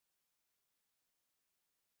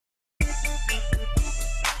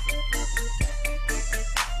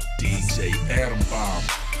DJ Ermbam.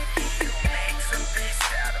 Makes a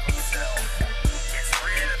beast out of himself. Gets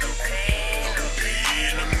rid of the pain of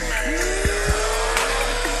being a man.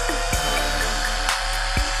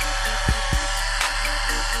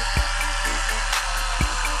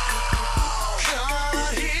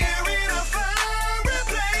 Caught here in a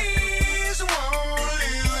fireplace, won't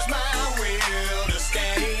lose my will to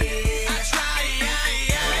stay. I try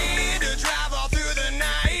to drive all through the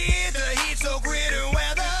night. The heat so grit and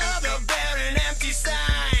weather, the barren empty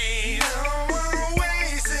sign. No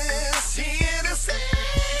oasis here to say.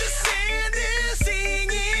 The sand is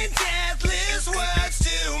singing deathless words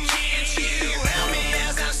to me. Can't you help me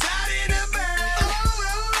as I'm starting to burn?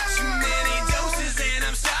 Too many doses and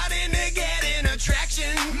I'm starting to get an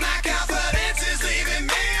attraction. My confidence is leaving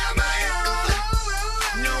me on my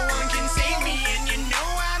own. No one can save me and you know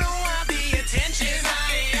I don't want the attention.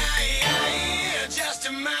 I adjust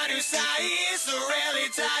to my new size. The rarely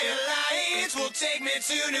tired lights will take me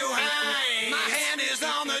to new heights. My hand is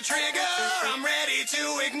on the trigger, I'm ready to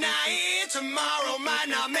ignite. Tomorrow might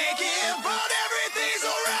not make it, but everything's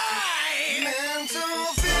alright. Mental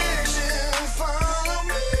fiction, follow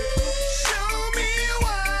me. Show me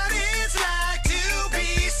what it's like to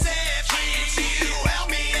be safe. Can't you help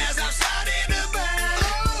me as I'm starting to burn?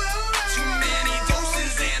 Too many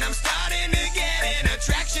doses and I'm starting to get an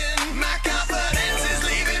attraction. My confidence is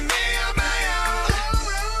leaving me on my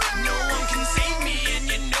own. No one can save me and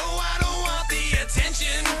you know I don't want the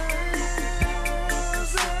attention.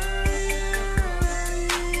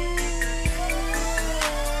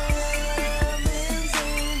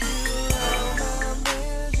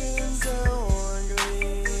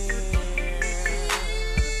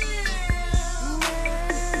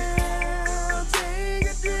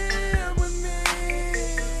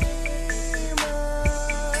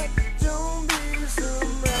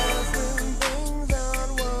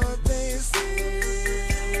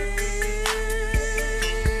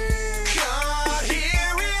 Caught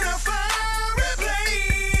here in a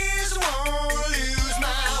fireplace, won't lose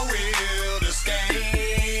my will to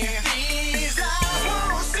stay. These eyes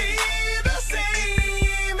won't see the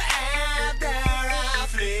same after I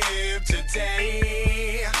flip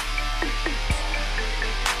today.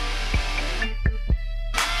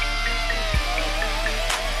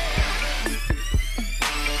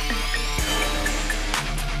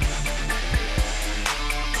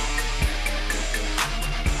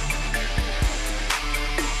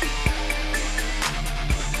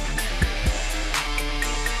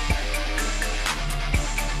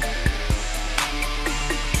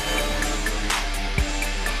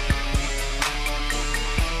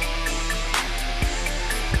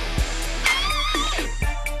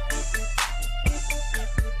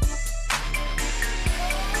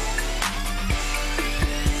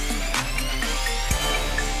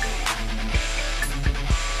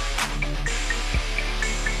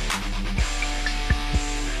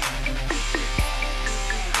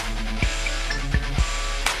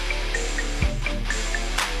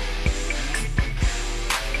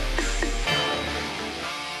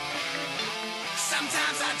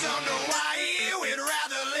 Sometimes I don't know why we'd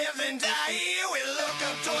rather live than die. We look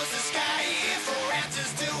up towards the sky for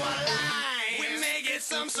answers to our lives. We may get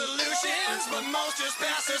some solutions, but most just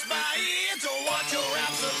pass us by. Don't want your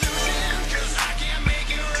absolution, 'cause I can't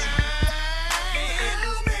make it right.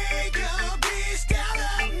 I'll make a beast out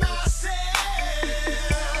of myself.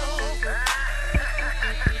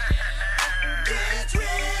 Get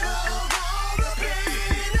rid of all the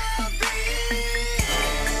pain of being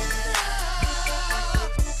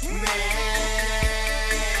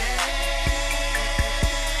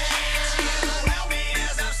Can't you help me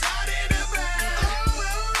as I'm starting to burn?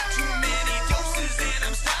 Too many doses and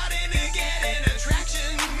I'm starting to get an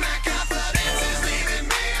attraction. My confidence is leaving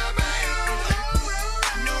me on my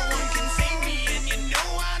own. No one can save me and you know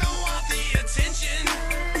I don't want the attention.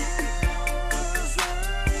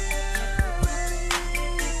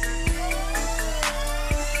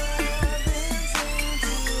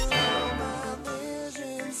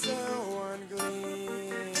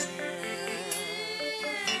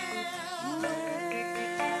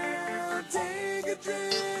 Take a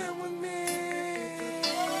trip with me.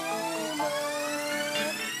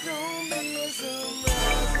 Don't be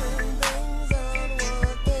surprised when things aren't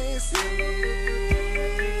what they seem.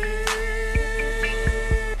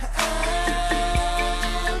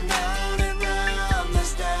 I'm down and round the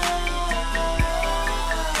stone.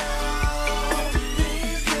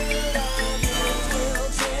 These good ideas will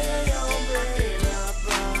tear your brain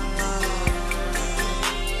apart.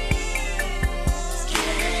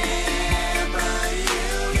 Scared by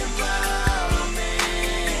you.